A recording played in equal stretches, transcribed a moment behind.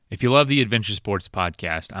If you love the Adventure Sports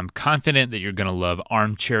Podcast, I'm confident that you're going to love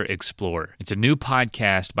Armchair Explorer. It's a new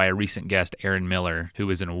podcast by a recent guest, Aaron Miller, who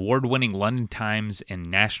is an award-winning London Times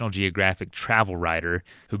and National Geographic travel writer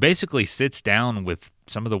who basically sits down with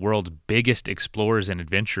some of the world's biggest explorers and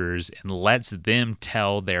adventurers and lets them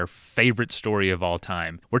tell their favorite story of all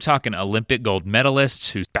time. We're talking Olympic gold medalists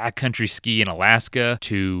who backcountry ski in Alaska,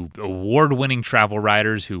 to award-winning travel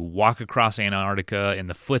writers who walk across Antarctica in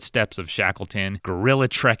the footsteps of Shackleton, gorilla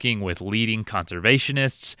trekking with leading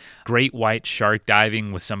conservationists, great white shark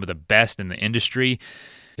diving with some of the best in the industry,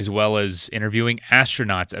 as well as interviewing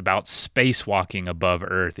astronauts about spacewalking above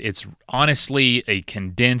Earth. It's honestly a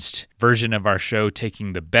condensed version of our show,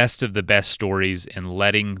 taking the best of the best stories and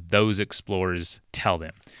letting those explorers tell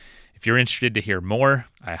them. If you're interested to hear more,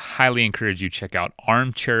 I highly encourage you to check out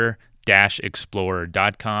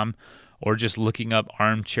armchair-explorer.com or just looking up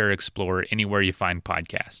Armchair Explorer anywhere you find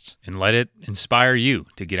podcasts, and let it inspire you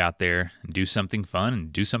to get out there and do something fun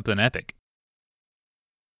and do something epic.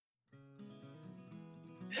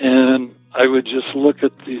 And I would just look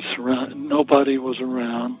at the nobody was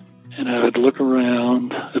around, and I would look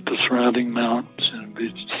around at the surrounding mountains, and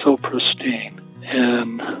it'd be so pristine.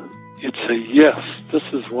 And you'd say, yes, this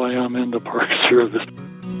is why I'm in the Park Service.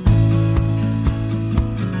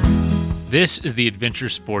 This is the Adventure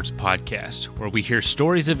Sports Podcast, where we hear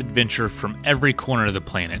stories of adventure from every corner of the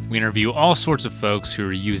planet. We interview all sorts of folks who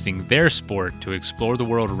are using their sport to explore the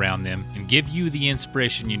world around them and give you the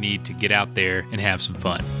inspiration you need to get out there and have some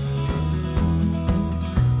fun.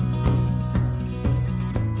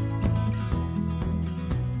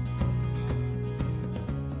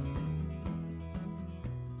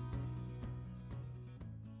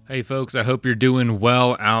 Hey folks, I hope you're doing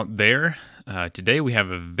well out there. Today we have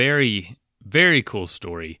a very cool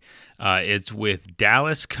story. It's with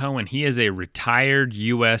Dallas Cohen. He is a retired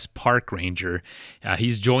U.S. park ranger.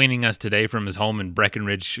 He's joining us today from his home in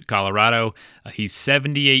Breckenridge, Colorado. He's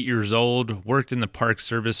 78 years old, worked in the Park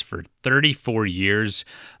Service for 34 years,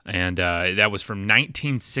 and that was from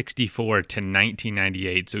 1964 to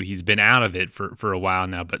 1998. So he's been out of it for a while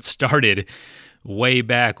now, but started way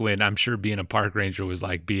back when I'm sure being a park ranger was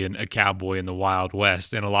like being a cowboy in the Wild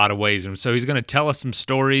West in a lot of ways. And so he's going to tell us some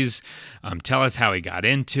stories, tell us how he got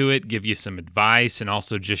into it, give you some advice, and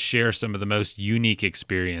also just share some of the most unique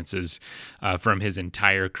experiences from his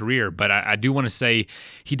entire career. But I do want to say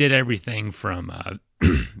he did everything from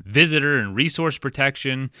visitor and resource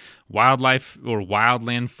protection, wildlife or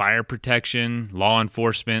wildland fire protection, law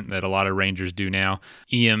enforcement that a lot of rangers do now,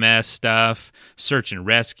 EMS stuff, search and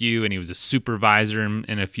rescue, and he was a supervisor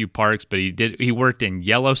in a few parks, but he worked in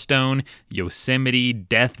Yellowstone, Yosemite,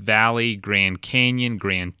 Death Valley, Grand Canyon,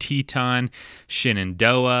 Grand Teton,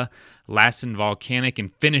 Shenandoah, Lassen Volcanic,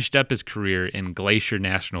 and finished up his career in Glacier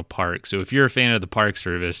National Park. So if you're a fan of the Park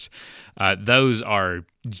Service, those are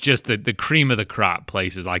just the cream of the crop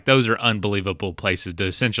places. Like, those are unbelievable places to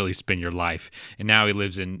essentially spend your life. And now he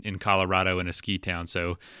lives in Colorado in a ski town.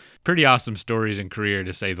 So pretty awesome stories and career,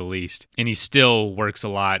 to say the least. And he still works a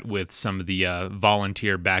lot with some of the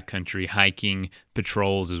volunteer backcountry hiking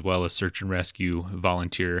patrols, as well as search and rescue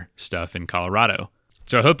volunteer stuff in Colorado.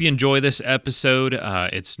 So I hope you enjoy this episode.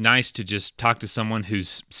 It's nice to just talk to someone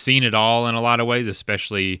who's seen it all in a lot of ways,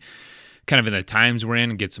 especially kind of in the times we're in,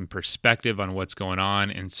 and get some perspective on what's going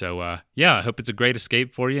on. And so, I hope it's a great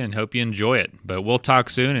escape for you and hope you enjoy it. But we'll talk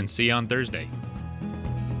soon and see you on Thursday.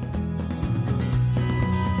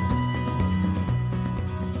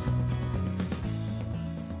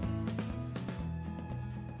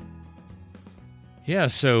 Yeah,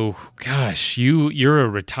 so, gosh, you're a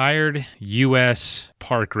retired U.S.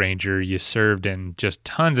 park ranger. You served in just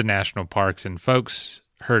tons of national parks, and folks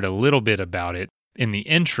heard a little bit about it in the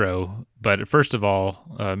intro. But first of all,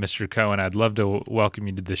 Mr. Cohen, I'd love to welcome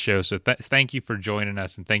you to the show. So thank you for joining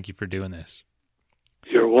us, and thank you for doing this.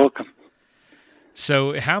 You're welcome.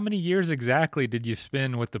 So how many years exactly did you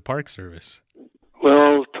spend with the Park Service?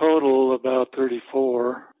 Well, total about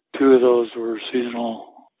 34. 2 of those were seasonal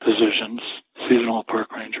positions, seasonal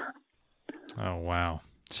park ranger. Oh, wow.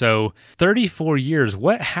 So 34 years,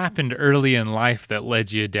 what happened early in life that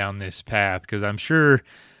led you down this path? Because I'm sure,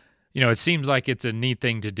 it seems like it's a neat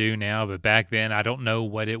thing to do now, but back then I don't know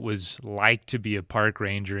what it was like to be a park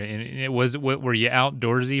ranger. And were you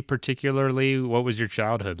outdoorsy particularly? What was your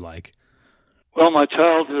childhood like? Well, my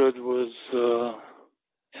childhood was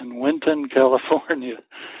in Winton, California,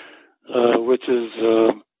 which is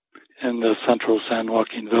in the central San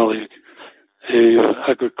Joaquin Valley, a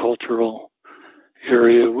agricultural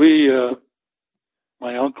area.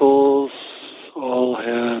 My uncles all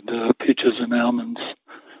had peaches and almonds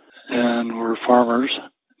and were farmers.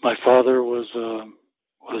 My father was a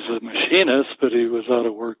was a machinist, but he was out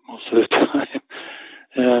of work most of the time.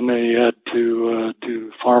 And he had to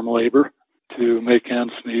do farm labor to make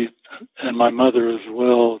ends meet. And my mother as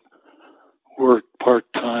well worked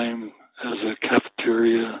part-time as a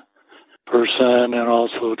cafeteria person and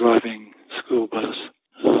also driving school bus.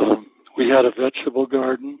 We had a vegetable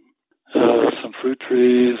garden, some fruit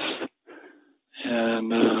trees,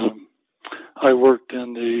 and I worked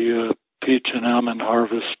in the peach and almond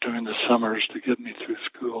harvest during the summers to get me through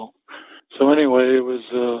school. So anyway, it was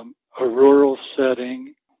a rural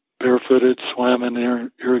setting, barefooted, swam in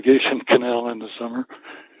the irrigation canal in the summer,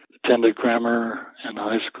 attended grammar and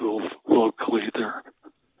high school locally there.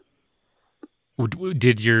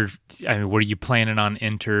 Were you planning on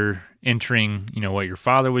entering, what your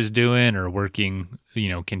father was doing, or working,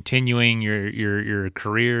 continuing your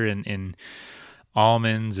career in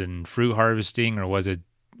almonds and fruit harvesting, or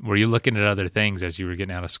were you looking at other things as you were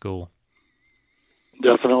getting out of school?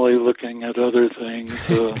 Definitely looking at other things,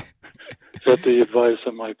 at the advice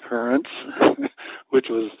of my parents, which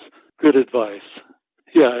was good advice.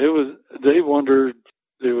 Yeah, they wondered,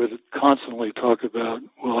 they would constantly talk about,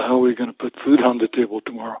 well, how are we going to put food on the table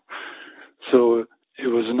tomorrow? So it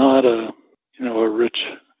was not a rich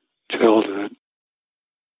childhood.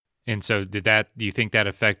 And so do you think that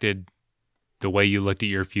affected the way you looked at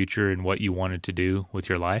your future and what you wanted to do with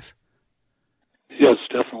your life? Yes,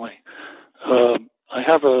 definitely. I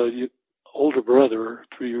have a older brother,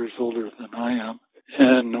 3 years older than I am,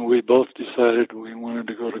 and we both decided we wanted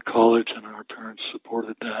to go to college, and our parents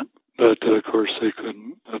supported that. But of course, they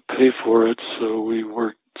couldn't pay for it, so we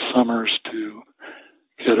worked summers to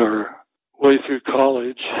get our way through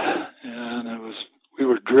college, and we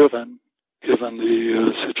were driven, given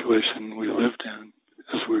the situation we lived in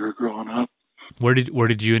as we were growing up. Where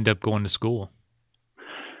did you end up going to school?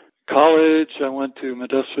 College, I went to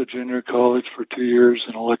Modesto Junior College for 2 years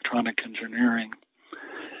in electronic engineering.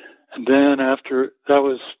 And then after, that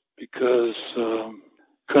was because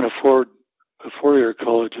couldn't afford a four-year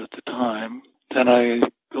college at the time. Then I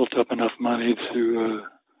built up enough money to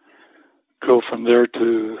go from there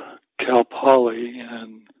to Cal Poly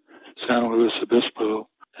in San Luis Obispo,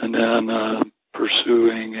 and then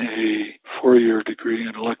pursuing a 4-year degree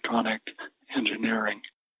in electronic engineering.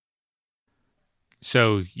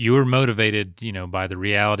 So you were motivated, by the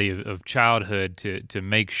reality of childhood to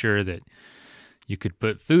make sure that you could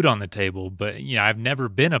put food on the table. But, I've never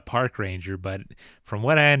been a park ranger, but from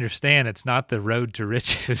what I understand, it's not the road to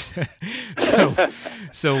riches. So how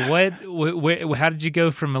did you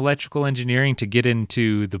go from electrical engineering to get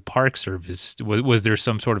into the Park Service? Was there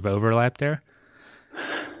some sort of overlap there?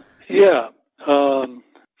 Yeah.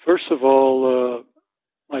 First of all,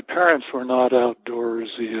 my parents were not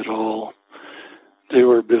outdoorsy at all. They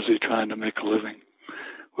were busy trying to make a living.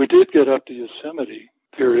 We did get up to Yosemite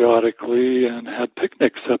periodically and had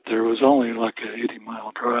picnics up there. It was only like an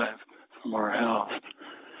 80-mile drive from our house.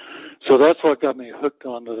 So that's what got me hooked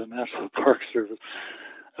onto the National Park Service,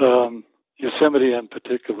 Yosemite in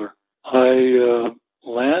particular. I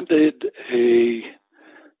landed a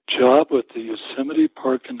job with the Yosemite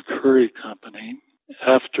Park and Curry Company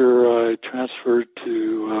after I transferred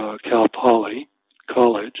to Cal Poly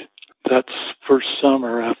College. That's first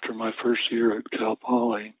summer after my first year at Cal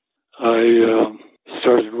Poly. I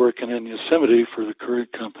started working in Yosemite for the Curry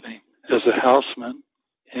Company as a houseman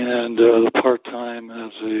and part-time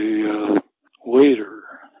as a waiter.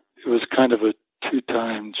 It was kind of a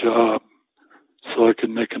two-time job, so I could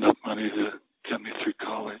make enough money to get me through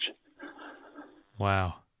college.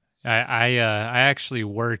 Wow. I actually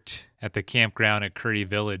worked at the campground at Curry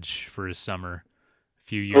Village for a summer a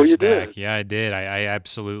few years back. Did? Yeah, I did. I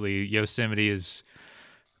absolutely, Yosemite is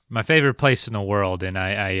my favorite place in the world, and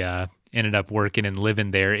I ended up working and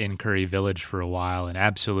living there in Curry Village for a while and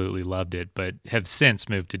absolutely loved it, but have since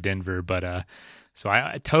moved to Denver. But so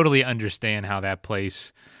I totally understand how that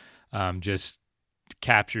place just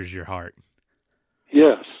captures your heart.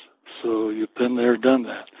 Yes. So you've been there, done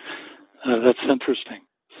that. That's interesting.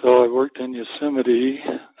 So I worked in Yosemite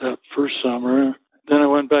that first summer. Then I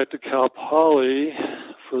went back to Cal Poly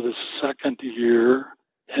for the second year.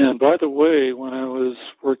 And by the way, when I was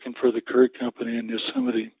working for the Curry Company in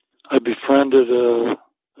Yosemite, I befriended a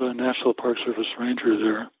National Park Service ranger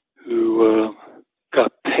there who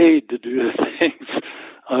got paid to do the things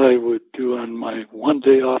I would do on my one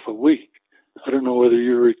day off a week. I don't know whether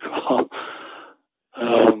you recall.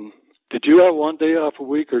 Did you have 1 day off a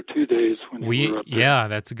week or 2 days when you were up there? Yeah,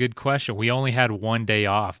 that's a good question. We only had 1 day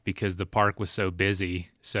off because the park was so busy.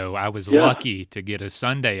 So I was lucky to get a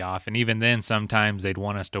Sunday off. And even then, sometimes they'd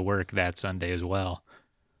want us to work that Sunday as well.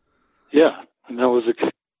 Yeah, and that was a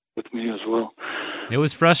case with me as well. It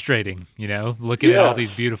was frustrating, looking at all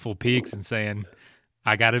these beautiful peaks and saying,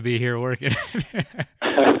 I got to be here working.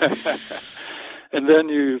 And then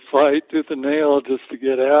you fight tooth and nail just to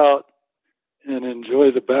get out and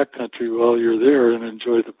enjoy the backcountry while you're there and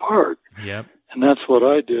enjoy the park. Yep. And that's what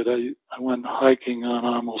I did. I went hiking on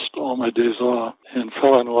almost all my days off and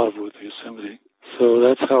fell in love with Yosemite. So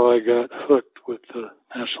that's how I got hooked with the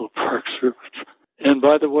National Park Service. And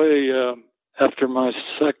by the way, after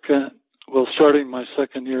starting my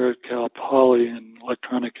second year at Cal Poly in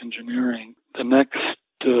electronic engineering, the next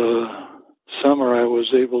summer I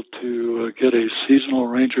was able to get a seasonal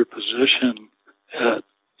ranger position at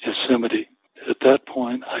Yosemite. At that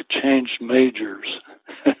point, I changed majors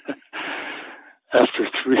after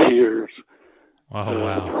 3 years.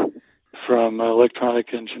 Wow. From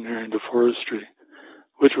electronic engineering to forestry,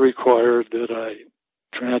 which required that I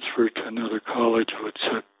transfer to another college, which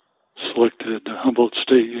I selected Humboldt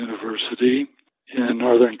State University in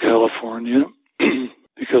Northern California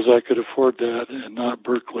because I could afford that and not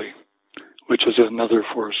Berkeley, which is another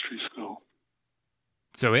forestry school.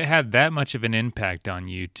 So it had that much of an impact on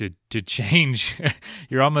you to change.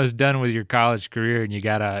 You're almost done with your college career and you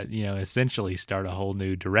got to, essentially start a whole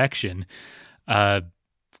new direction.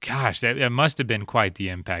 Gosh, that must have been quite the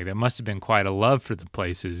impact. That must have been quite a love for the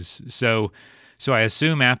places. So I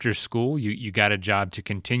assume after school you got a job to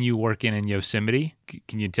continue working in Yosemite.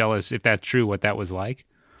 Can you tell us, if that's true, what that was like?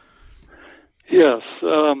 Yes.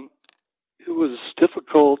 It was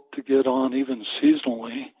difficult to get on even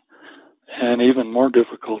seasonally, and even more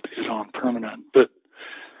difficult to get on permanent. But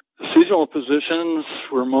the seasonal positions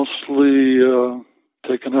were mostly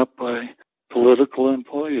taken up by political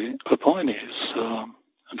appointees.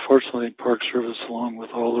 Unfortunately, Park Service, along with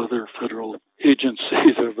all other federal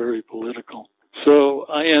agencies, are very political. So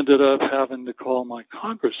I ended up having to call my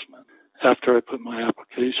congressman after I put my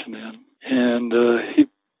application in. And he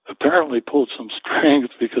apparently pulled some strings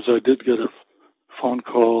because I did get a phone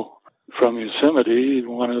call from Yosemite,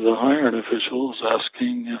 one of the hiring officials,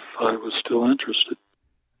 asking if I was still interested.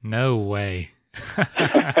 No way.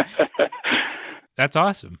 That's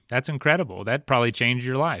awesome. That's incredible. That probably changed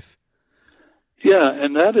your life. Yeah,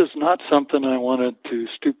 and that is not something I wanted to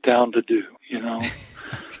stoop down to do,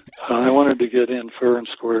 I wanted to get in fair and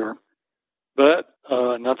square. But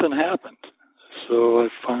nothing happened. So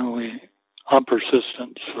I'm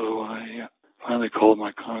persistent, so I finally called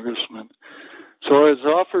my congressman. So I was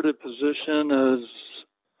offered a position as,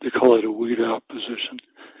 they call it a weed out position,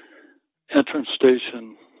 entrance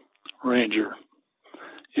station ranger.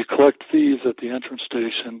 You collect fees at the entrance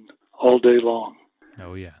station all day long.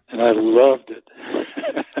 Oh, yeah. And I loved it.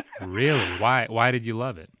 Really? Why did you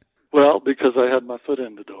love it? Well, because I had my foot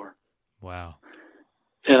in the door. Wow.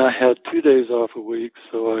 And I had 2 days off a week,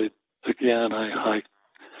 so I hiked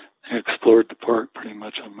and explored the park pretty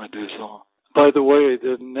much on my days off. By the way,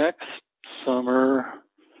 the next summer,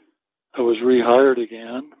 I was rehired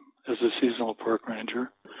again as a seasonal park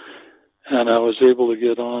ranger, and I was able to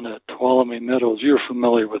get on at Tuolumne Meadows. You're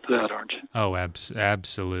familiar with that, aren't you? Oh,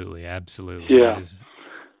 absolutely. Yeah. That is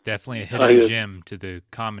definitely a hidden gem to the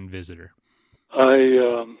common visitor.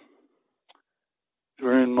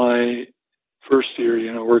 During my first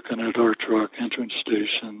year, working at Arch Rock Entrance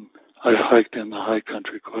Station, I hiked in the high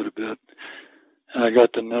country quite a bit. And I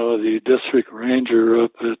got to know the district ranger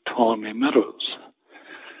up at Tuolumne Meadows.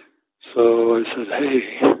 So I said,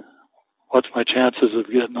 hey, what's my chances of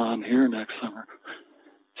getting on here next summer?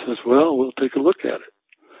 He says, well, we'll take a look at it.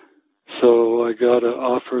 So I got an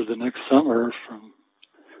offer the next summer from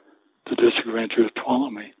the district ranger at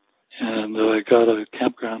Tuolumne. And I got a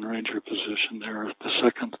campground ranger position there at the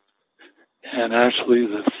second. And actually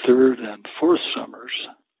the third and fourth summers,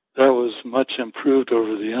 that was much improved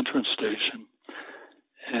over the entrance station.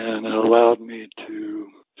 And it allowed me to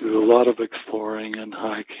do a lot of exploring and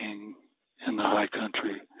hiking in the high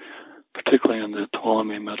country, particularly in the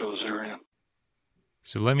Tuolumne Meadows area.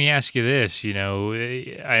 So let me ask you this,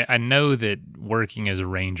 I know that working as a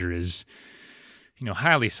ranger is,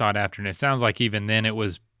 highly sought after, and it sounds like even then it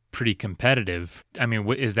was pretty competitive. I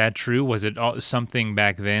mean, is that true? Was it something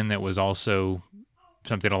back then that was also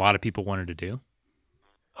something a lot of people wanted to do?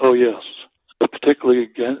 Oh, yes. Particularly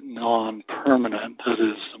getting on permanent, that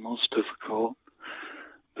is the most difficult.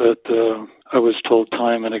 But I was told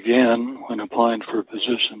time and again when applying for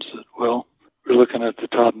positions that, well, we're looking at the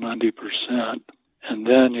top 90%, and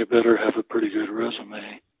then you better have a pretty good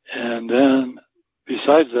resume. And then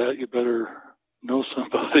besides that, you better know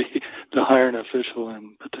somebody, the hiring official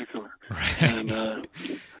in particular. Right. And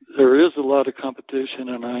there is a lot of competition,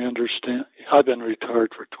 and I understand. I've been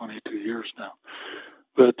retired for 22 years now.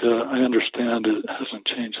 But I understand it hasn't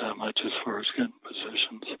changed that much as far as getting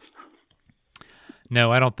positions.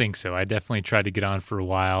 No, I don't think so. I definitely tried to get on for a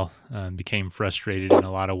while, became frustrated in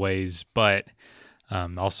a lot of ways, but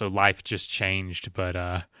also life just changed. But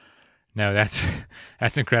no, that's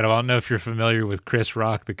that's incredible. I don't know if you're familiar with Chris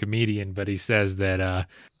Rock, the comedian, but he says that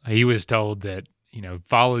he was told that,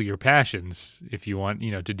 follow your passions if you want,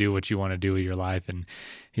 to do what you want to do with your life. And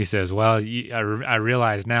he says, well, I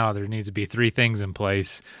realize now there needs to be three things in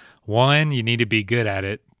place. One, you need to be good at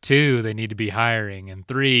it. Two, they need to be hiring. And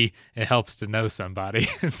three, it helps to know somebody.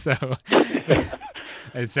 So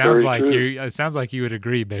it sounds it sounds like you would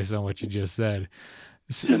agree based on what you just said.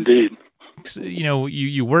 Indeed.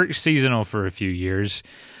 You worked seasonal for a few years.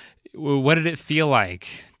 What did it feel like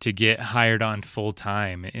to get hired on full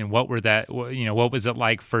time, and what was it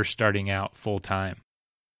like first starting out full time?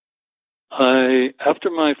 After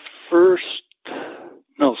my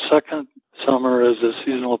second summer as a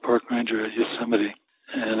seasonal park ranger at Yosemite,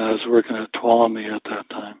 and I was working at Tuolumne at that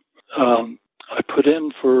time, I put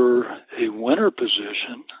in for a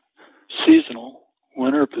seasonal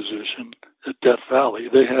winter position at Death Valley.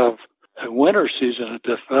 They have a winter season at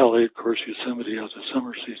Death Valley. Of course, Yosemite has a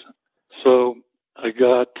summer season. So I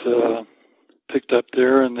got picked up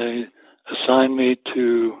there, and they assigned me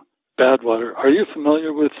to Badwater. Are you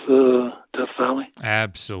familiar with Death Valley?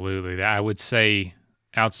 Absolutely. I would say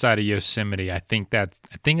outside of Yosemite, I think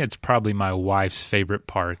it's probably my wife's favorite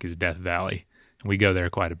park is Death Valley. We go there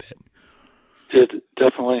quite a bit. It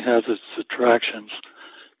definitely has its attractions.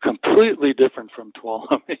 Completely different from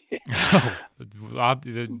Tuolumne.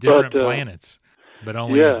 Different planets, but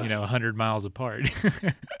only 100 miles apart.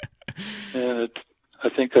 And I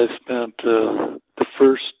think I spent the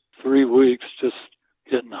first 3 weeks just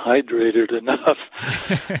getting hydrated enough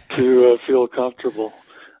to feel comfortable.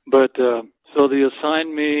 But so they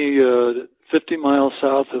assigned me 50 miles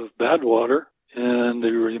south of Badwater in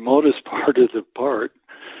the remotest part of the park.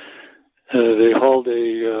 They hauled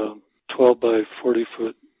a 12 by 40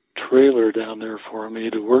 foot trailer down there for me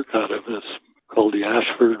to work out of. It's called the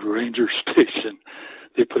Ashford Ranger Station.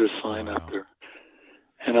 They put a sign up there.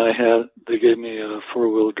 And they gave me a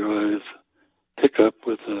 4-wheel drive pickup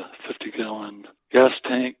with a 50-gallon gas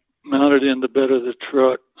tank mounted in the bed of the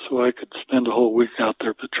truck, so I could spend a whole week out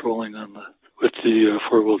there patrolling with the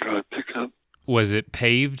 4-wheel drive pickup. Was it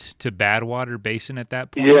paved to Badwater Basin at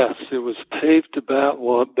that point? Yes, it was paved to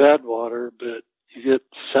Badwater, but you get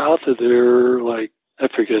south of there, like, I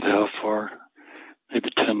forget how far, maybe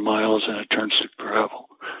 10 miles, and it turns to gravel.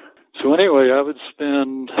 So anyway, I would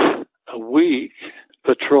spend a week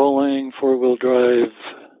patrolling 4-wheel drive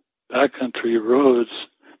backcountry roads,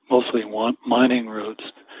 mostly mining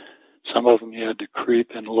roads. Some of them you had to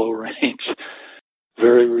creep in low range,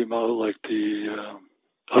 very remote, like the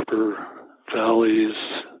upper valleys.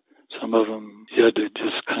 Some of them you had to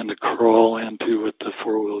just kind of crawl into with the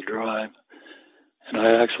 4-wheel drive. And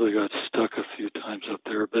I actually got stuck a few times up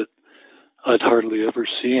there, but I'd hardly ever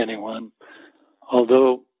see anyone.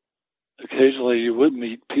 Although occasionally you would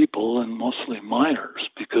meet people, and mostly miners,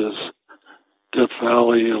 because Death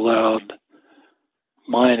Valley allowed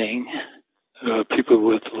mining. People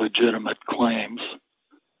with legitimate claims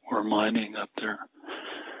were mining up there.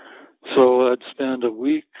 So I'd spend a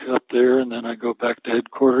week up there, and then I'd go back to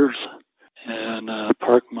headquarters and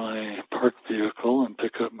park my park vehicle and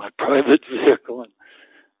pick up my private vehicle and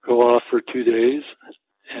go off for 2 days,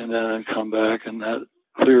 and then I'd come back, and that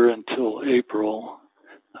clear until April.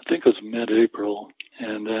 I think it was mid-April,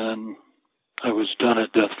 and then I was done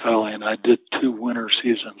at Death Valley, and I did 2 winter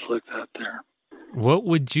seasons like that there. What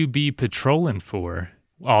would you be patrolling for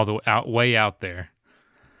way out there?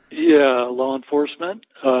 Yeah, law enforcement,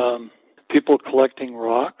 people collecting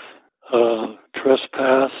rocks,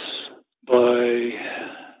 trespass by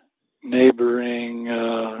neighboring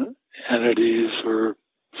entities or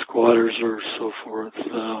squatters or so forth.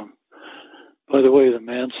 By the way, the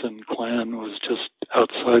Manson clan was just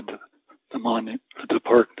outside the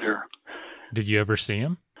park there. Did you ever see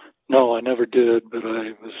them? No, I never did, but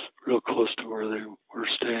I was real close to where they were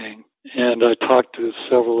staying. And I talked to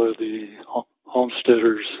several of the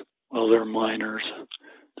homesteaders, they're miners.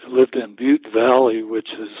 They lived in Butte Valley,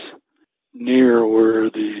 which is near where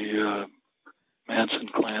the Manson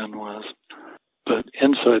clan was, but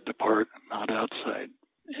inside the park, not outside.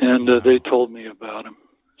 And they told me about them.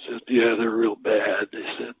 Said, yeah, they're real bad, they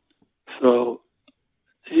said. So,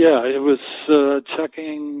 yeah, it was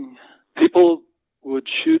checking. People would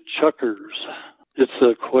shoot chukars. It's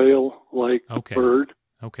a quail-like bird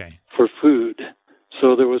for food.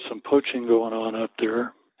 So there was some poaching going on up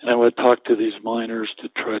there. And I would talk to these miners to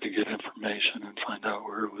try to get information and find out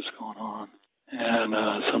where it was going on.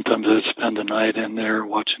 And sometimes I'd spend the night in there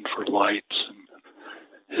watching for lights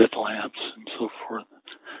and headlamps and so forth.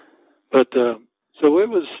 But so it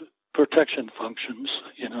was protection functions,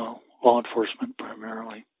 law enforcement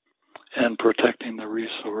primarily, and protecting the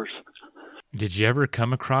resource. Did you ever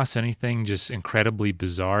come across anything just incredibly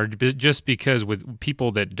bizarre? Just because with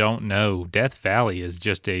people that don't know, Death Valley is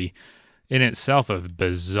just in itself a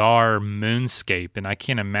bizarre moonscape, and I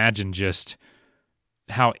can't imagine just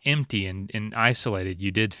how empty and isolated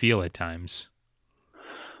you did feel at times.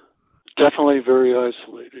 Definitely very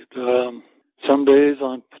isolated. Some days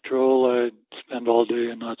on patrol, I'd spend all day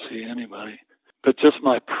and not see anybody. But just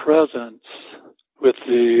my presence with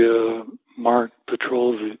the marked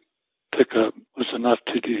patrol pickup was enough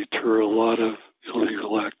to deter a lot of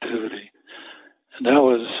illegal activity. And that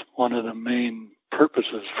was one of the main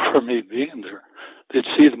purposes for me being there. They'd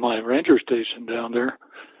see my ranger station down there,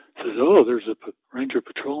 says, oh, there's a ranger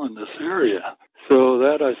patrol in this area. So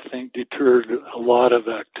that, I think, deterred a lot of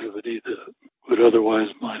activity that would otherwise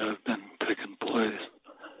might have been taking place.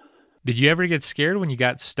 Did you ever get scared when you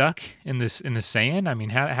got stuck in the sand? I mean,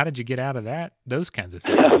 how did you get out of those kinds of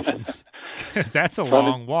situations? Because that's a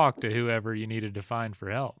long walk to whoever you needed to find for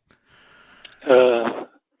help.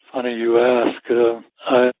 Funny you ask.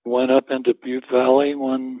 I went up into Butte Valley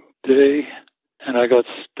one day, and I got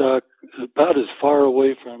stuck about as far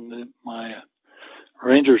away from my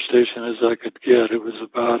ranger station as I could get. It was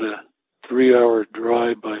about a 3-hour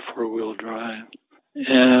drive by 4-wheel drive.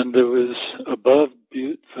 And it was above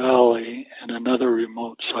Butte Valley and another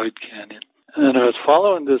remote side canyon. And I was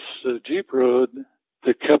following this Jeep road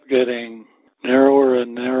that kept getting narrower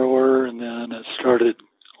and narrower, and then it started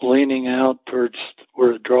leaning out towards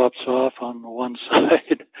where it drops off on the one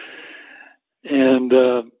side. And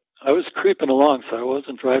I was creeping along, so I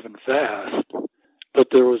wasn't driving fast, but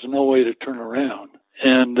there was no way to turn around.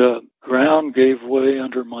 And ground gave way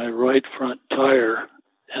under my right front tire,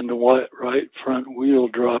 and the right front wheel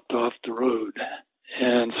dropped off the road.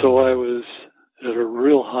 And so I was at a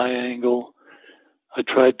real high angle. I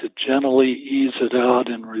tried to gently ease it out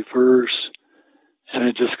in reverse, and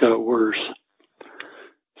it just got worse.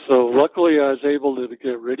 So luckily I was able to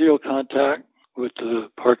get radio contact with the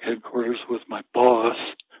park headquarters with my boss.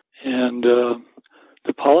 And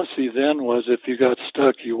the policy then was if you got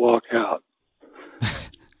stuck, you walk out.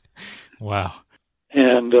 Wow.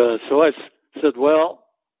 And so I said, well,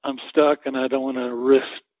 I'm stuck and I don't want to risk,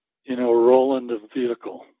 rolling the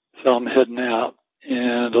vehicle. So I'm heading out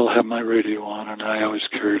and I'll have my radio on, and I always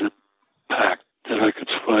carried a pack that I could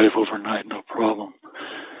survive overnight, no problem.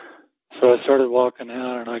 So I started walking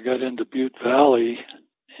out and I got into Butte Valley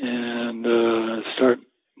and started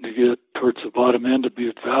to get towards the bottom end of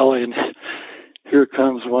Butte Valley, and here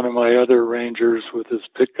comes one of my other rangers with his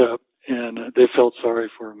pickup, and they felt sorry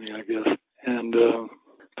for me, I guess, and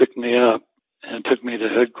picked me up and took me to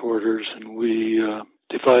headquarters, and we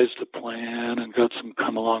devised a plan and got some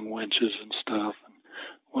come-along winches and stuff, and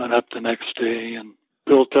went up the next day and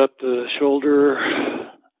built up the shoulder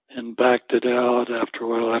and backed it out after a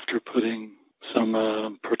while after putting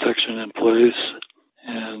some protection in place,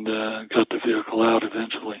 and got the vehicle out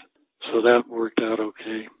eventually. So that worked out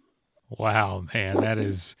okay. Wow, man,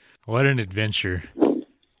 what an adventure.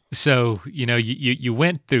 So, you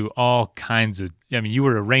went through all kinds of, you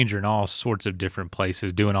were a ranger in all sorts of different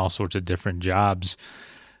places, doing all sorts of different jobs.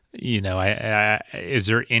 Is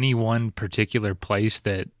there any one particular place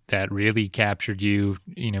that really captured you,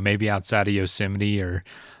 maybe outside of Yosemite, or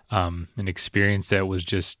an experience that was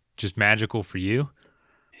just magical for you?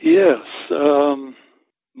 Yes.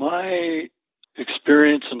 My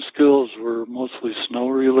experience and skills were mostly snow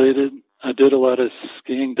related. I did a lot of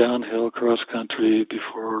skiing downhill cross country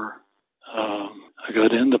before I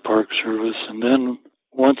got in the Park Service. And then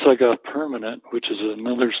once I got permanent, which is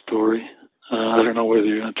another story, I don't know whether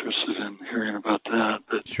you're interested in hearing about that,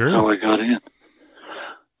 but sure. How I got in.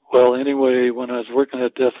 Well, anyway, when I was working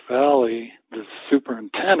at Death Valley, the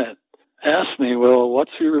superintendent asked me, well,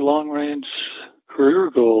 what's your long-range career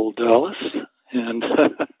goal, Dallas? And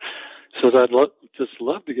said, I'd just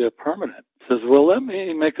love to get permanent. Says, well, let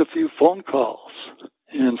me make a few phone calls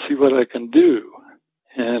and see what I can do.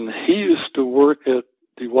 And he used to work at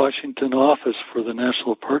the Washington office for the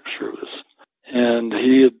National Park Service. And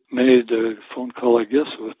he had made a phone call, I guess,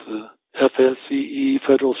 with the FSCE,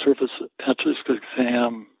 Federal Surface Entrance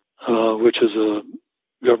Exam, which is a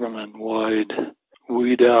government-wide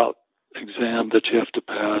weed-out exam that you have to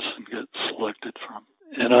pass and get selected from.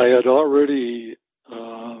 And I had already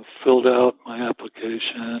filled out my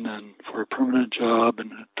application and for a permanent job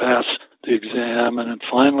and had passed the exam and had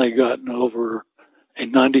finally gotten over a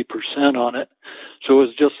 90% on it. So it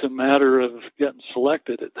was just a matter of getting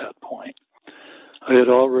selected at that point. I had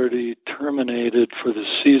already terminated for the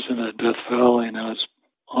season at Death Valley, and I was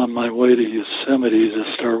on my way to Yosemite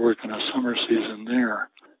to start working a summer season there.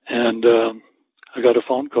 And I got a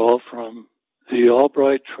phone call from the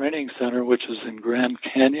Albright Training Center, which is in Grand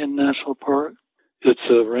Canyon National Park. It's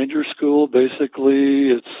a ranger school, basically.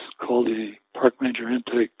 It's called the Park Ranger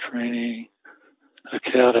Intake Training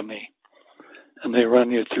Academy. And they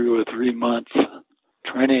run you through a 3-month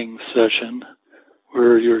training session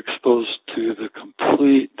where you're exposed to the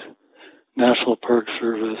complete National Park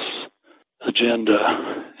Service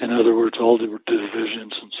agenda. In other words, all the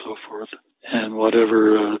divisions and so forth, and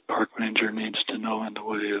whatever a park ranger needs to know in the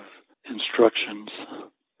way of instructions.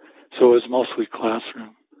 So it was mostly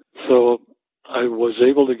classroom. So I was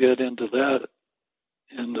able to get into that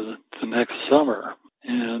in the next summer.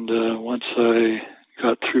 And once I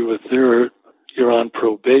got through with there, you're on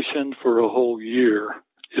probation for a whole year.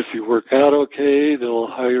 If you work out okay, they'll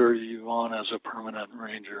hire you on as a permanent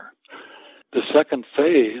ranger. The second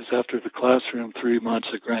phase, after the classroom 3 months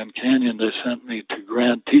at Grand Canyon, they sent me to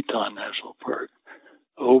Grand Teton National Park.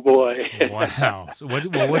 Oh, boy. Wow. So what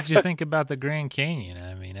did you think about the Grand Canyon?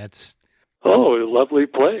 I mean, that's... Oh, a lovely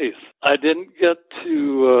place. I didn't get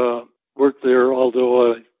to work there,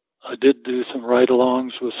 although I did do some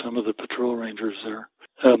ride-alongs with some of the patrol rangers there.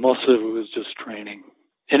 Most of it was just training.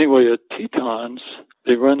 Anyway, at Tetons,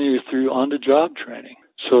 they run you through on-the-job training.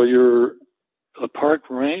 So you're a park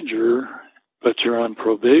ranger, but you're on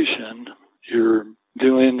probation. You're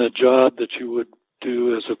doing the job that you would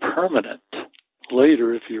do as a permanent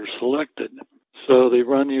later if you're selected. So they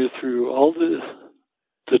run you through all the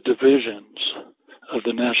divisions of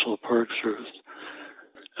the National Park Service: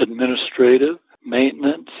 administrative,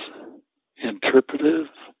 maintenance, interpretive,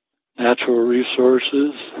 natural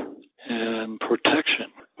resources, and protection,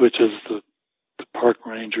 which is the park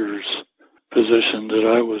ranger's position that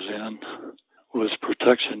I was in, was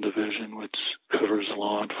protection division, which covers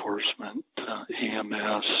law enforcement,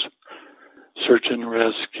 EMS, search and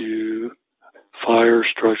rescue, fire,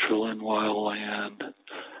 structural and wildland,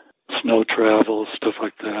 snow travel, stuff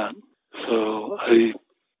like that. So I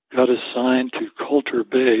got assigned to Coulter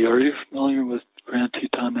Bay. Are you familiar with Grand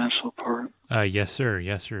Teton National Park? Yes, sir.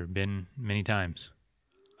 Yes, sir. Been many times.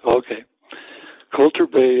 Okay. Coulter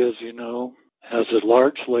Bay, as you know, has a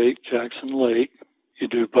large lake, Jackson Lake. You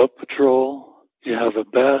do boat patrol. You have a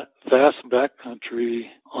vast backcountry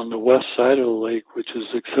on the west side of the lake, which is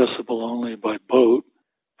accessible only by boat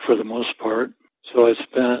for the most part. So I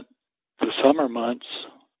spent the summer months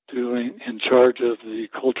in charge of the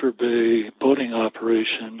Coulter Bay boating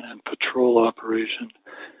operation and patrol operation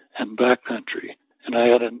and backcountry. And I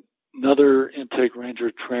had another intake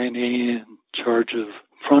ranger trainee in charge of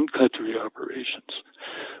front country operations.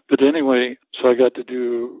 But anyway, so I got to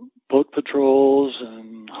do boat patrols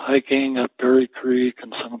and hiking up Berry Creek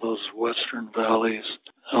and some of those western valleys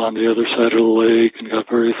on the other side of the lake, and got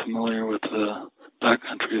very familiar with the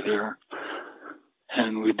backcountry there.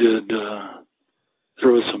 And we did,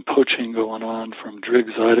 there was some poaching going on from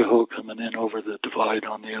Driggs, Idaho, coming in over the divide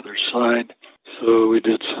on the other side. So we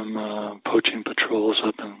did some poaching patrols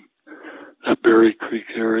up in that Berry Creek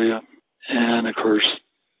area. And, of course,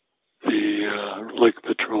 the lake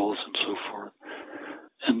patrols and so forth.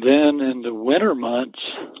 And then in the winter months,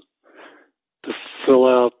 to fill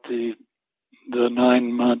out the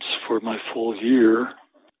 9 months for my full year,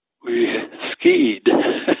 we skied.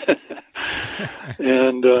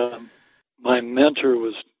 And my mentor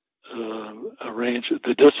was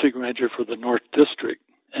the district ranger for the North District.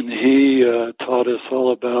 And he taught us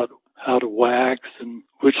all about how to wax and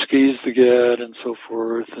which skis to get and so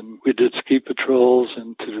forth. And we did ski patrols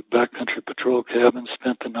into the backcountry patrol cabin,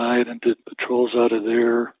 spent the night and did patrols out of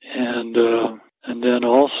there. And then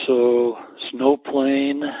also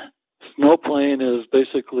snowplane. Snowplane is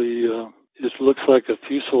basically, it looks like a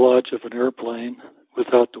fuselage of an airplane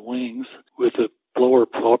without the wings, with a blower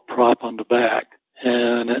prop on the back.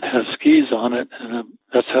 And it has skis on it, and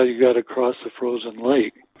that's how you got across the frozen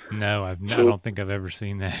lake. No, I don't think I've ever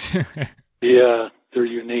seen that. Yeah, they're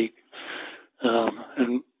unique.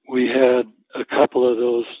 And we had a couple of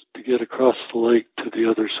those to get across the lake to the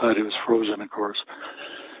other side. It was frozen, of course,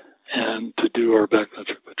 and to do our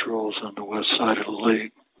backcountry patrols on the west side of the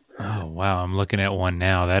lake. Oh, wow. I'm looking at one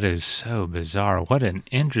now. That is so bizarre. What an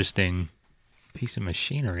interesting piece of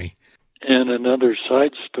machinery. And another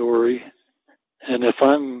side story, and if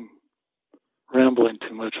I'm rambling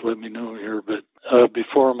too much, let me know here, but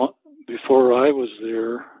before I was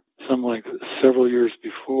there, several years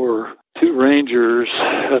before, 2 rangers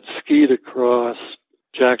had skied across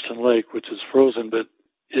Jackson Lake, which is frozen, but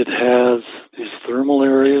it has these thermal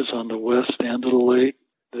areas on the west end of the lake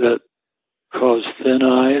that cause thin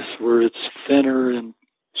ice, where it's thinner in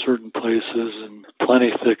certain places and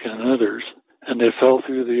plenty thick in others. And they fell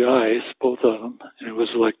through the ice, both of them, and it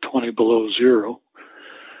was like 20 below zero.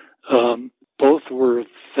 Both were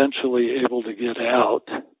eventually able to get out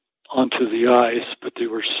onto the ice, but they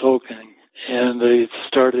were soaking. And they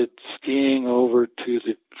started skiing over to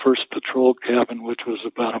the first patrol cabin, which was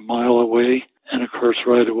about a mile away. And of course,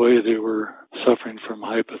 right away, they were suffering from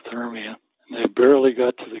hypothermia. And they barely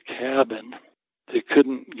got to the cabin. They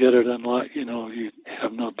couldn't get it unlocked. You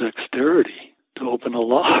have no dexterity to open a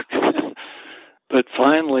lock. But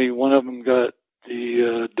finally, one of them got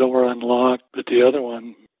the door unlocked, but the other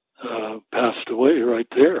one passed away right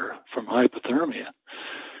there from hypothermia.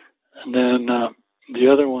 And then the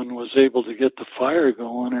other one was able to get the fire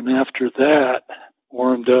going, and after that,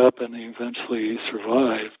 warmed up, and eventually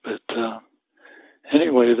survived. But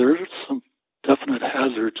anyway, there's some definite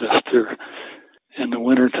hazards out there in the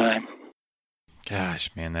wintertime.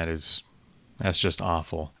 Gosh, man, that's just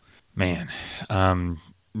awful. Man,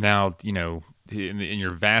 now, in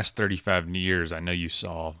your vast 35 years, I know you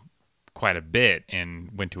saw quite a bit and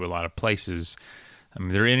went to a lot of places. Are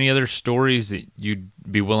there any other stories that you'd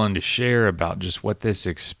be willing to share about just what this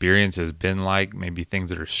experience has been like? Maybe things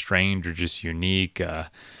that are strange or just unique, of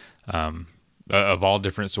all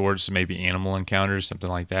different sorts, maybe animal encounters, something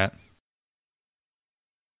like that?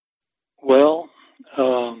 Well,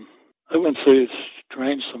 I wouldn't say it's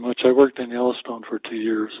strange so much. I worked in Yellowstone for 2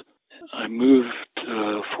 years. I moved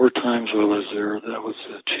 4 times while I was there. That was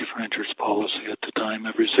the chief ranger's policy at the time.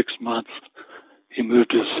 Every 6 months, he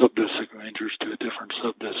moved his sub-district rangers to a different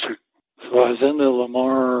sub-district. So I was in the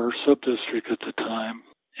Lamar sub-district at the time,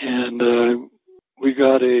 and we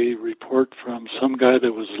got a report from some guy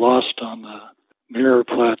that was lost on the Mirror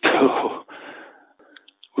Plateau,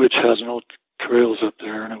 which has no trails up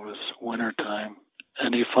there, and it was wintertime.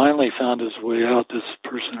 And he finally found his way out, this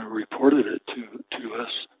person who reported it to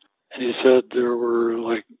us. And he said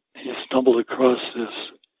he stumbled across this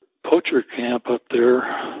poacher camp up there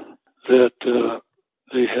that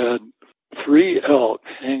they had 3 elk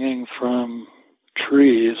hanging from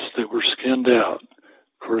trees that were skinned out.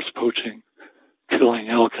 Of course, killing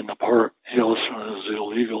elk in the park, Yellowstone, is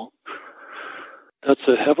illegal. That's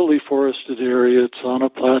a heavily forested area. It's on a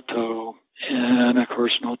plateau, and of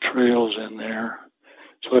course, no trails in there.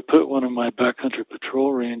 So I put one of my backcountry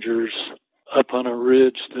patrol rangers up on a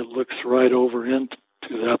ridge that looks right over into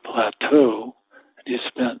that plateau. And he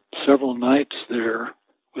spent several nights there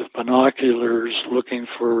with binoculars looking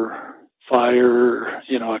for fire,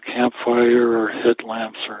 a campfire or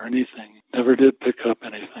headlamps or anything. Never did pick up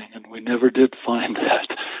anything, and we never did find that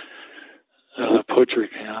poacher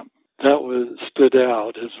camp. That stood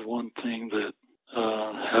out as one thing that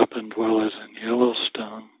happened while I was in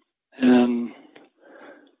Yellowstone. And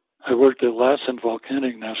I worked at Lassen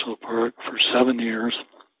Volcanic National Park for 7 years,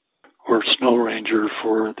 or snow ranger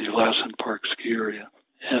for the Lassen Park ski area.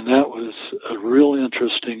 And that was a real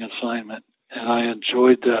interesting assignment, and I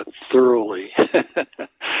enjoyed that thoroughly.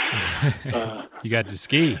 You got to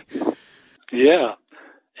ski. Yeah,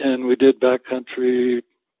 and we did backcountry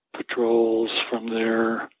patrols from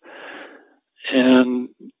there.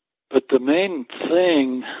 But the main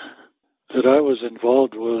thing that I was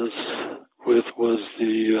involved with was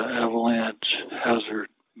the avalanche hazard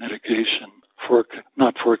mitigation,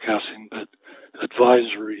 not forecasting, but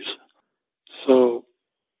advisories. So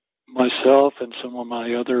myself and some of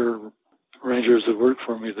my other rangers that worked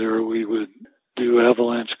for me there, we would do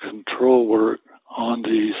avalanche control work on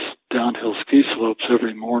these downhill ski slopes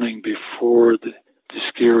every morning before the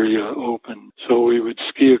ski area opened. So we would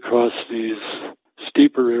ski across these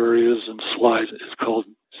steeper areas and slide. It's called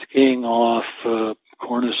skiing off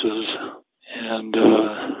cornices, and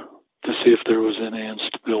to see if there was any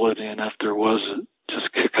instability, and if there was,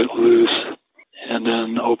 just kick it loose and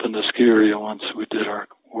then open the ski area once we did our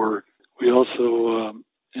work. We also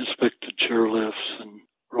inspected chairlifts and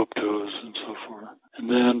rope tows and so forth. And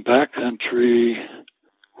then backcountry,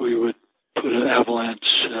 we would put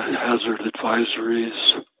avalanche hazard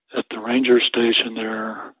advisories at the ranger station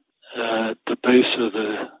there at the base of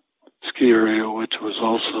the ski area, which was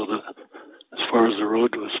also as far as the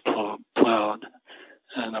road was plowed,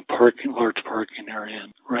 and a large parking area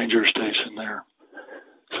and ranger station there.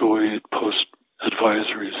 So we'd post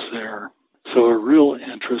advisories there. So a real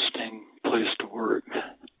interesting place to work.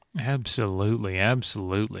 Absolutely.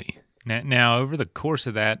 Now, over the course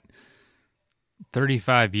of that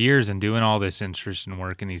 35 years and doing all this interesting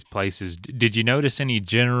work in these places. Did you notice any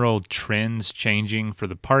general trends changing for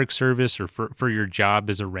the Park Service or for your job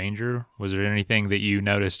as a ranger? Was there anything that you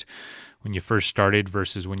noticed when you first started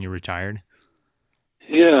versus when you retired?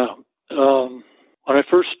 Yeah. When I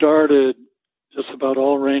first started, just about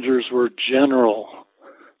all rangers were general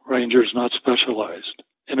rangers, not specialized.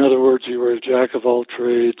 In other words, you were a jack of all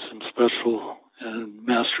trades and special and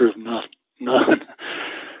master of none.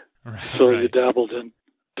 So Right. you dabbled in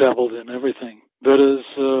everything. But as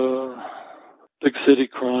big city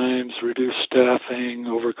crimes, reduced staffing,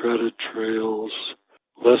 overcrowded trails,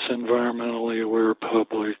 less environmentally aware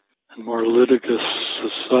public, and more litigious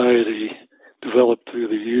society developed through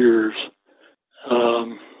the years,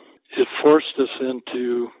 it forced us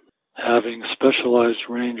into having specialized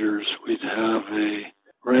rangers. We'd have a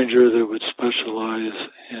ranger that would specialize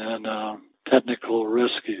in technical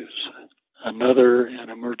rescues, another in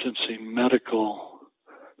emergency medical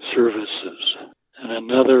services, and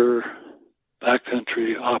another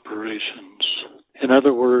backcountry operations. In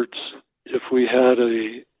other words, if we had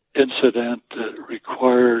a incident that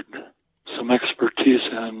required some expertise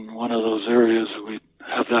in one of those areas, we'd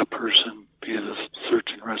have that person be the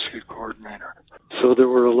search and rescue coordinator. So there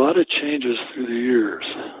were a lot of changes through the years.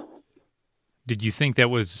 Did you think that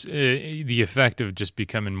was the effect of just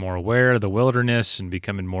becoming more aware of the wilderness and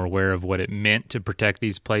becoming more aware of what it meant to protect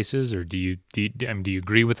these places, or do you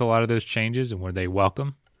agree with a lot of those changes, and were they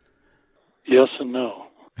welcome? Yes and no.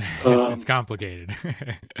 It's complicated.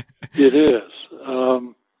 It is.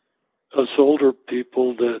 Us older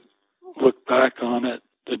people that look back on it,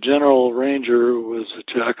 the general ranger was a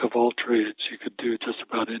jack of all trades. You could do just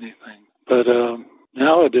about anything. But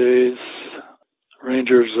nowadays,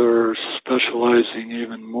 rangers are specializing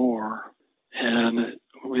even more, and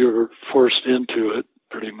we were forced into it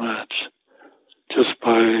pretty much just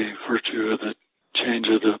by virtue of the change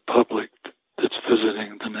of the public that's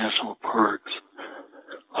visiting the national parks.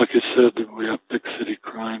 Like I said, we have big city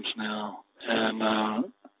crimes now, and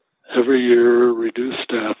every year reduced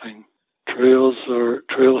staffing.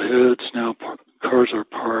 Trailheads now, cars are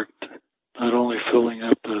parked, not only filling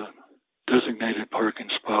up the designated parking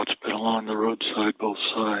spots, but along the roadside, both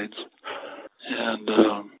sides, and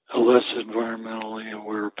a less environmentally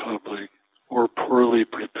aware public or poorly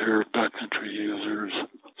prepared backcountry users.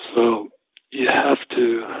 So you have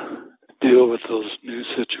to deal with those new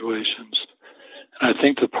situations. And I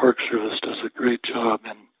think the Park Service does a great job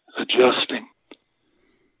in adjusting.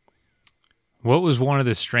 What was one of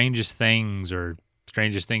the strangest things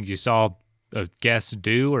you saw a guest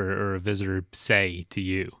do or a visitor say to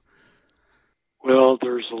you? Well,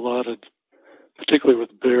 there's a lot of, particularly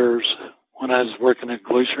with bears, when I was working at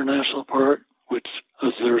Glacier National Park, which I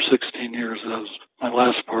was there 16 years, that was my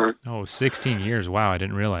last park. Oh, 16 years. Wow, I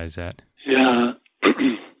didn't realize that. Yeah,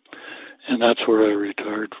 and that's where I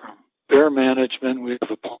retired from. Bear management, we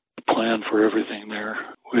have a plan for everything there,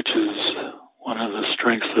 which is one of the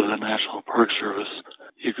strengths of the National Park Service.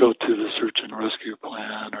 You go to the search and rescue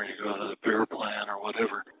plan, or you go to the bear plan, or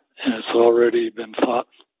whatever, and it's already been thought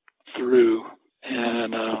through.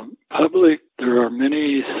 And public, there are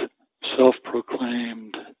many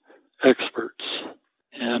self-proclaimed experts,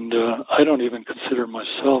 and I don't even consider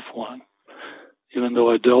myself one, even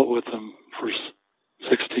though I dealt with them for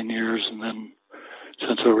 16 years, and then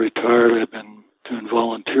since I retired, I've been doing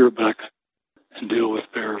volunteer back and deal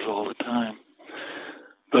with bears all the time.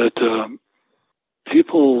 But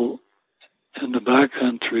people in the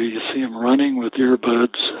backcountry, you see them running with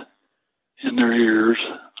earbuds in their ears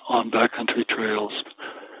on backcountry trails,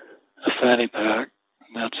 a fanny pack,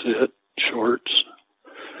 and that's it, shorts,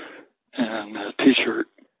 and a T-shirt,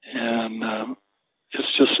 and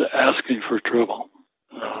it's just asking for trouble.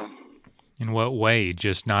 In what way?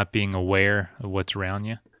 Just not being aware of what's around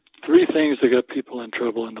you? Three things that got people in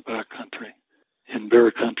trouble in the backcountry, in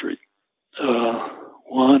bear country.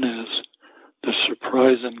 One is the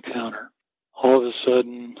surprise encounter. All of a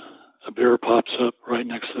sudden, a bear pops up right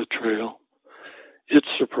next to the trail. It's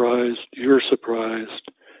surprised, you're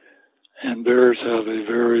surprised, and bears have a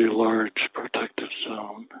very large protective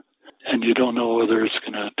zone, and you don't know whether it's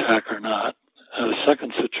going to attack or not. The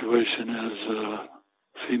second situation is a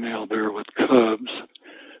female bear with cubs.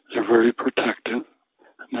 They're very protective.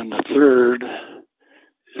 And then the third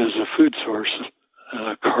is a food source,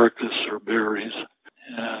 a carcass or berries,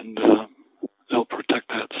 and they'll protect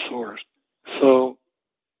that source. So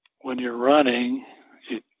when you're running,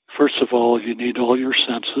 first of all, you need all your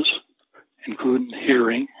senses, including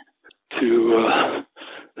hearing, to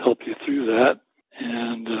help you through that.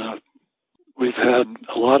 And we've had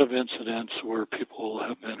a lot of incidents where people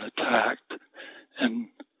have been attacked. And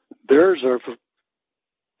bears are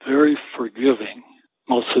very forgiving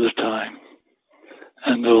most of the time,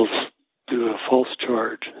 and they'll do a false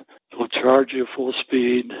charge. They'll charge you full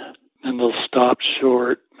speed, and they'll stop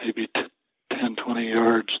short, maybe 10, 20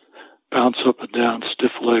 yards, bounce up and down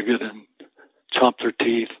stiff-legged and chomp their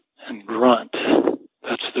teeth and grunt.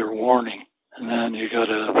 That's their warning. And then you got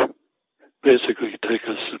to basically take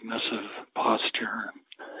a submissive posture and,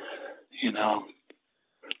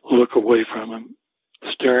 look away from them.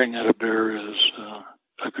 Staring at a bear is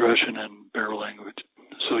aggression in bear language.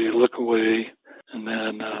 So you look away, and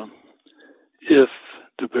then if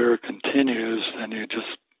the bear continues, then you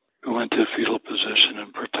just go into a fetal position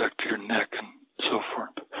and protect your neck and so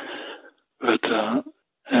forth. But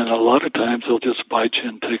and a lot of times they'll just bite you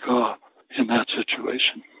and take off in that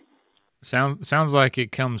situation. Sounds like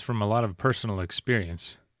it comes from a lot of personal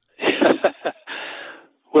experience.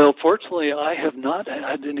 Well, fortunately, I have not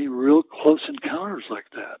had any real close encounters like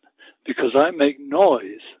that because I make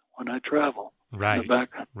noise when I travel. Right.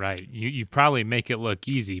 Right. You probably make it look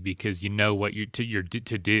easy because you know what you're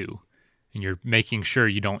to do, and you're making sure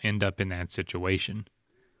you don't end up in that situation.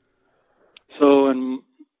 So, in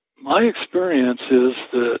my experience is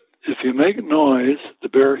that if you make noise, the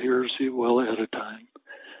bear hears you well ahead of time,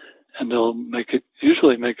 and they'll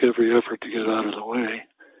usually make every effort to get out of the way,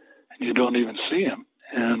 and you don't even see them.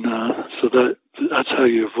 And so that's how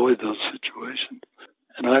you avoid those situations.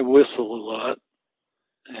 And I whistle a lot,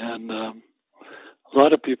 and a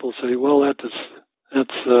lot of people say, "Well, that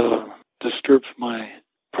disturbs my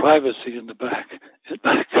privacy in the back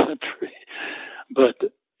country," but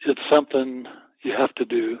it's something you have to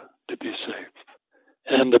do to be safe.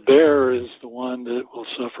 And the bear is the one that will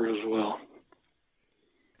suffer as well.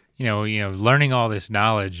 Learning all this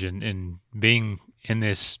knowledge and being in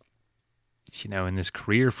this, in this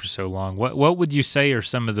career for so long, what would you say are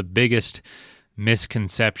some of the biggest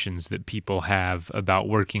misconceptions that people have about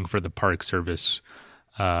working for the Park Service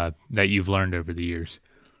that you've learned over the years?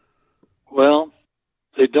 Well,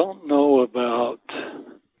 they don't know about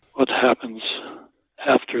what happens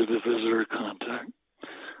after the visitor contact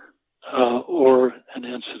or an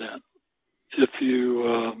incident. If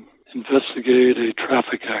you investigate a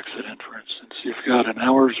traffic accident, for instance, you've got an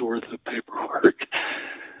hour's worth of paperwork.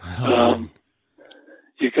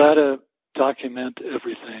 You got to document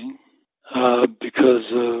everything because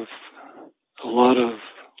of a lot of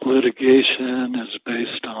litigation is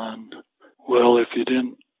based on, well, if you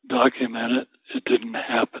didn't document it, it didn't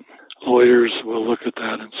happen. Lawyers will look at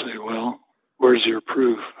that and say, well, where's your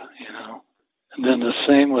proof, And then the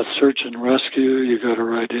same with search and rescue. You got to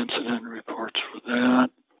write incident reports for that.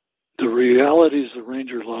 The realities of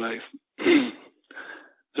ranger life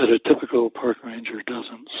that a typical park ranger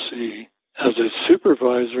doesn't see. As a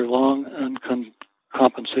supervisor, long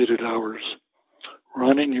uncompensated hours,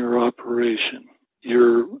 running your operation,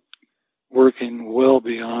 you're working well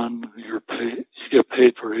beyond your pay. You get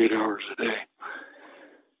paid for 8 hours a day.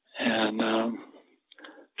 And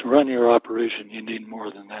to run your operation, you need more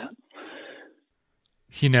than that.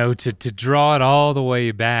 To draw it all the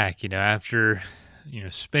way back, after,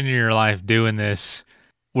 spending your life doing this,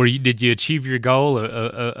 did you achieve your goal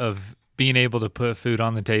of being able to put food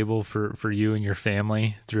on the table for you and your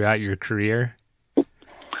family throughout your career?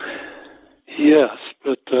 Yes,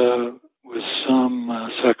 but with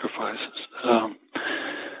some sacrifices.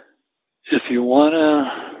 If you want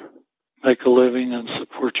to make a living and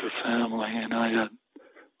support your family, and I had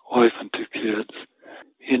a wife and 2 kids,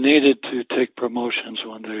 you needed to take promotions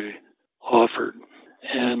when they offered.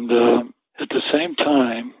 And at the same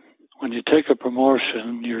time, when you take a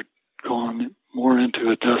promotion, you're going more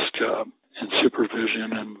into a desk job in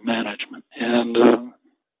supervision and management. And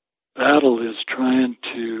battle is trying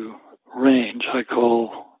to range. I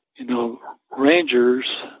call,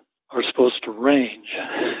 rangers are supposed to range.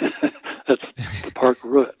 That's the park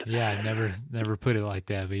root. Yeah, I never put it like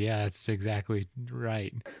that, but yeah, that's exactly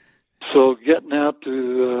right. So getting out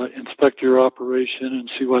to inspect your operation and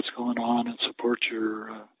see what's going on and support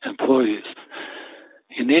your employees,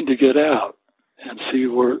 you need to get out and see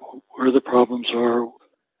where the problems are,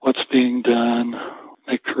 what's being done,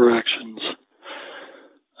 make corrections.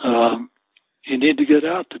 You need to get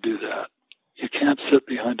out to do that. You can't sit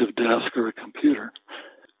behind a desk or a computer.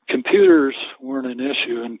 Computers weren't an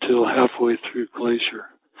issue until halfway through Glacier,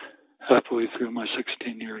 halfway through my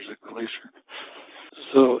 16 years at Glacier.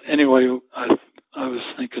 So anyway, I was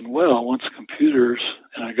thinking, well, once computers,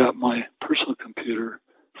 and I got my personal computer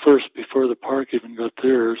first before the park even got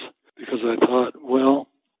theirs, because I thought, well,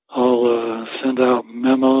 I'll send out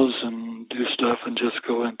memos and do stuff and just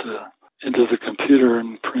go into the computer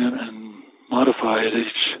and print and modify it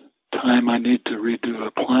each time I need to redo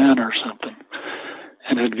a plan or something.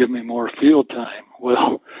 and it'd give me more field time.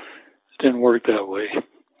 Well, it didn't work that way.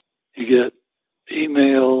 You get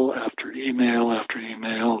email after email after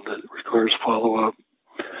email that requires follow-up,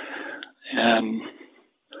 and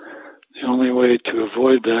the only way to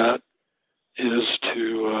avoid that is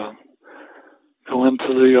to go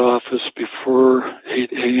into the office before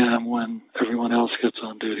 8 a.m. when everyone else gets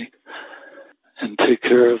on duty and take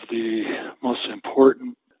care of the most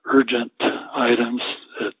important, urgent items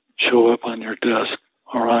that show up on your desk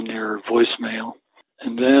or on your voicemail,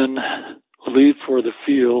 and then leave for the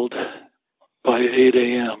field by 8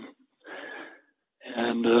 a.m.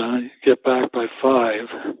 and get back by 5.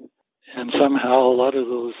 And somehow a lot of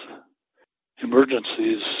those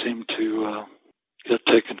emergencies seem to get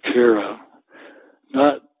taken care of.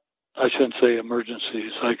 I shouldn't say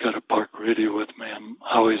emergencies. I got a park radio with me. I'm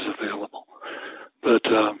always available. But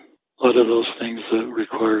a lot of those things that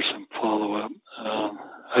require some follow-up,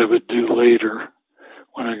 I would do later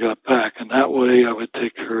when I got back. And that way I would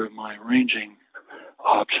take care of my ranging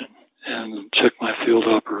option and check my field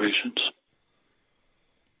operations.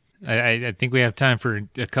 I think we have time for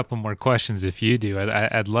a couple more questions if you do.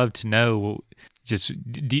 I'd love to know, just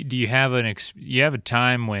do you have a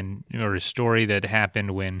time when, or a story that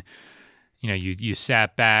happened when, you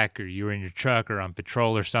sat back or you were in your truck or on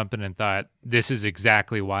patrol or something and thought, this is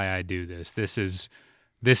exactly why I do this. This is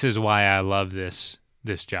why I love this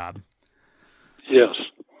job. Yes.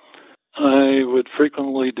 I would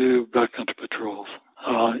frequently do backcountry patrols,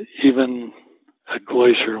 even at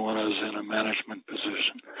Glacier when I was in a management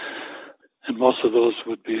position. And most of those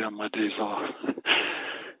would be on my days off.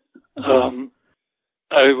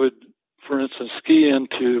 I would, for instance, ski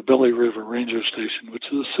into Belly River Ranger Station,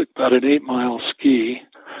 which is about an 8-mile ski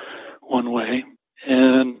one way.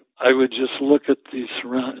 And I would just look at the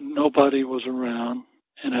nobody was around.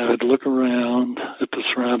 And I would look around at the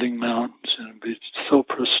surrounding mountains and it'd be so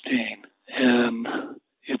pristine. And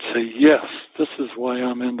you'd say, yes, this is why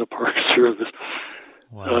I'm in the Park Service.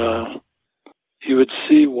 Wow. You would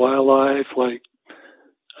see wildlife. Like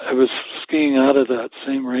I was skiing out of that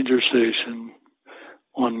same ranger station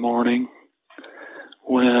one morning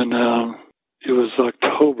when it was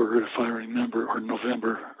October, if I remember, or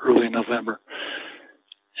November, early November.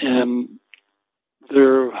 And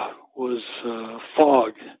there was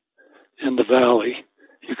fog in the valley.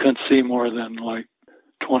 You couldn't see more than like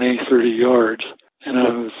 20, 30 yards.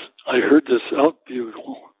 And I heard this elk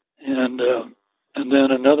bugle, and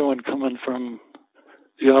then another one coming from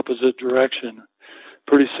the opposite direction.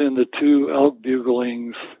 Pretty soon the two elk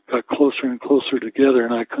buglings got closer and closer together,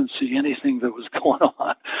 and I couldn't see anything that was going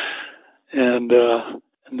on. And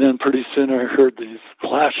then pretty soon I heard the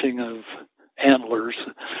clashing of antlers,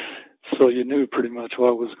 so you knew pretty much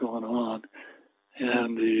what was going on.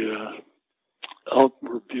 And the elk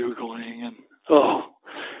were bugling, and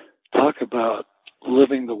talk about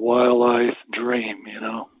living the wildlife dream,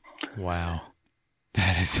 Wow.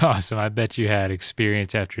 That is awesome. I bet you had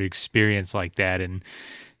experience after experience like that in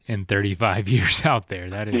 35 years out there.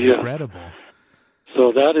 That is incredible.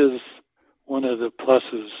 So that is one of the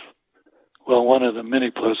pluses, one of the many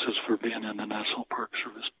pluses for being in the National Park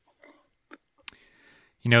Service.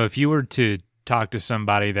 If you were to talk to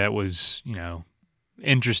somebody that was,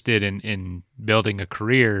 interested in building a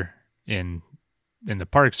career in the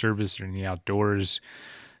Park Service or in the outdoors,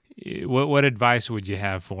 what advice would you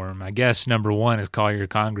have for them? I guess number one is call your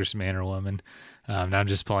congressman or woman. I'm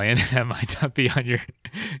just playing. That might not be on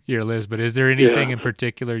your list, but is there anything in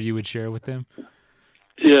particular you would share with them?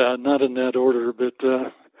 Yeah, not in that order, but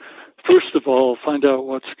first of all, find out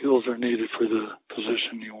what skills are needed for the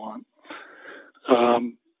position you want.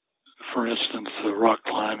 For instance, rock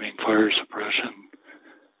climbing, fire suppression,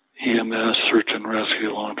 EMS, search and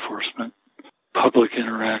rescue, law enforcement, public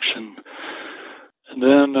interaction. And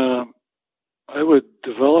then I would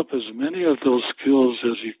develop as many of those skills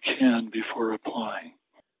as you can before applying.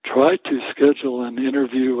 Try to schedule an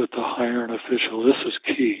interview with the hiring official. This is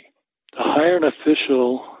key. The hiring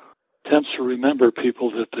official tends to remember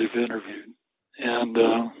people that they've interviewed. And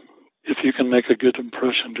if you can make a good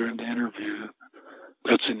impression during the interview,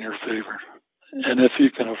 that's in your favor. And if you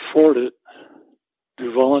can afford it,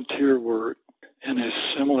 do volunteer work in a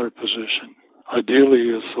similar position, ideally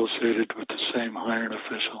associated with the same hiring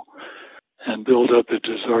official, and build up a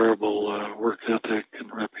desirable work ethic and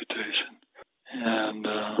reputation. And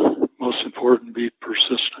most important, be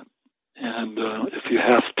persistent. And if you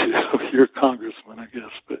have to, you're a congressman, I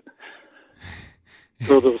guess, but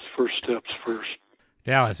go those first steps first.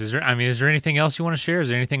 Dallas, is there anything else you want to share? Is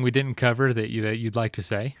there anything we didn't cover that you'd like to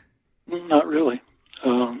say? Not really.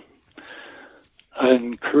 I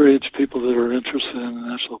encourage encourage people that are interested in the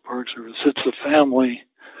National Park Service. It's a family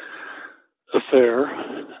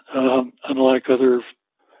affair, unlike other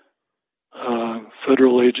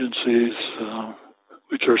federal agencies,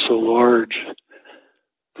 which are so large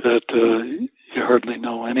that you hardly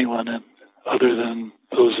know anyone other than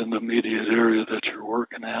those in the immediate area that you're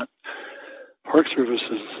working at. Park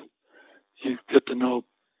Services, you get to know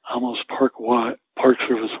almost Park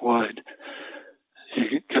Service wide.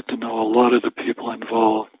 You get to know a lot of the people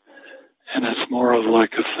involved, and it's more of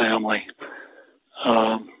like a family.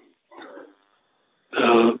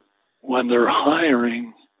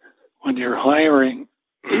 When you're hiring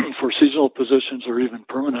for seasonal positions or even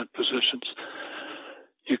permanent positions,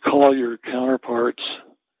 you call your counterparts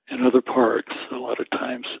in other parks a lot of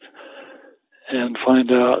times and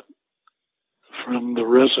find out from the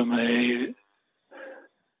resume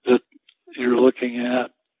that you're looking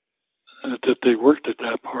at that they worked at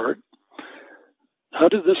that park. How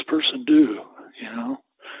did this person do,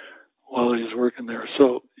 while he's working there?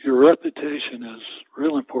 So your reputation is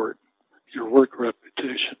real important, your work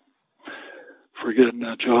reputation for getting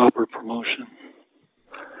a job or promotion.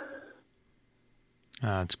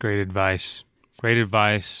 That's great advice. Great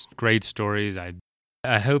advice. Great stories.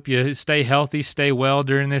 I hope you stay healthy, stay well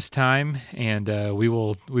during this time, and we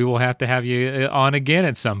will have to have you on again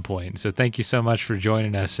at some point. So thank you so much for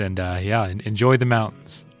joining us, and enjoy the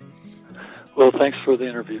mountains. Well, thanks for the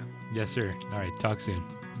interview. Yes, sir. All right, talk soon.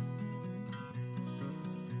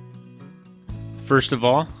 First of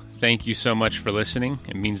all, thank you so much for listening.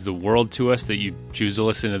 It means the world to us that you choose to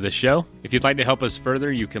listen to the show. If you'd like to help us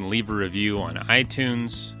further, you can leave a review on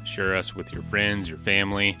iTunes, share us with your friends, your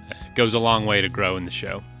family. It goes a long way to growing the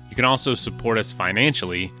show. You can also support us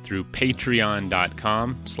financially through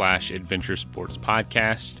patreon.com/Adventure Sports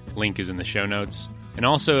Podcast. Link is in the show notes. And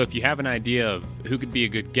also, if you have an idea of who could be a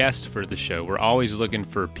good guest for the show, we're always looking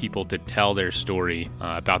for people to tell their story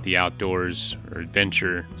about the outdoors or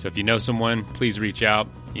adventure. So if you know someone, please reach out.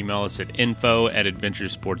 Email us at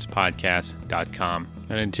info@adventuresportspodcast.com.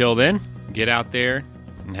 And until then, get out there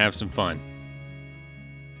and have some fun.